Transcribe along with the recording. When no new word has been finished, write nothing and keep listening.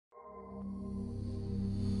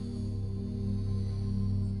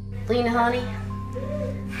Lena, honey,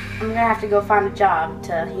 I'm gonna have to go find a job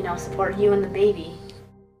to, support you and the baby.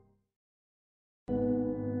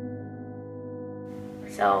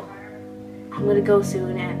 So, I'm gonna go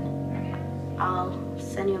soon and I'll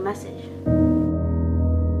send you a message.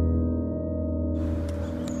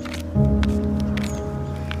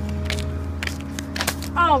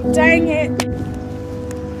 Oh, dang it.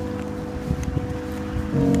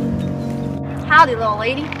 Howdy, little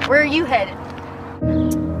lady. Where are you headed?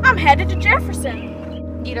 I'm headed to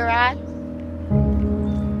Jefferson. Need a ride?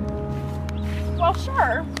 Well,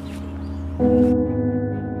 sure.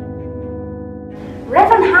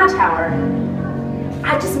 Reverend Hightower,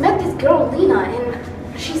 I just met this girl, Lena,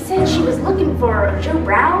 and she said she was looking for Joe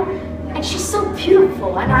Brown, and she's so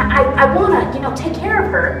beautiful, and I want to, take care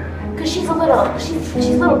of her, because she's a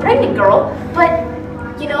little pregnant girl, but,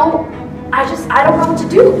 I don't know what to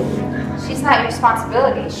do. She's not your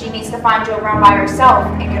responsibility. She needs to find Joe Brown by herself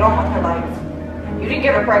and get on with her life. You didn't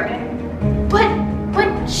get her pregnant.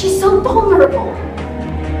 But she's so vulnerable.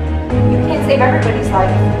 You can't save everybody's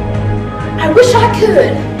life. I wish I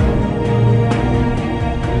could.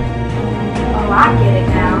 Oh, I get it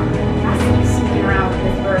now. I see you sneaking around with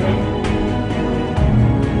Miss Bourbon.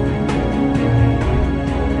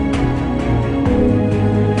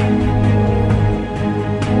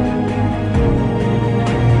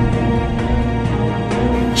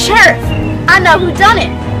 Sheriff, I know who done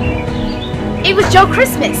it. It was Joe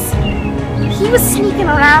Christmas. He was sneaking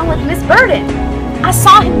around with Miss Burden. I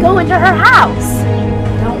saw him go into her house.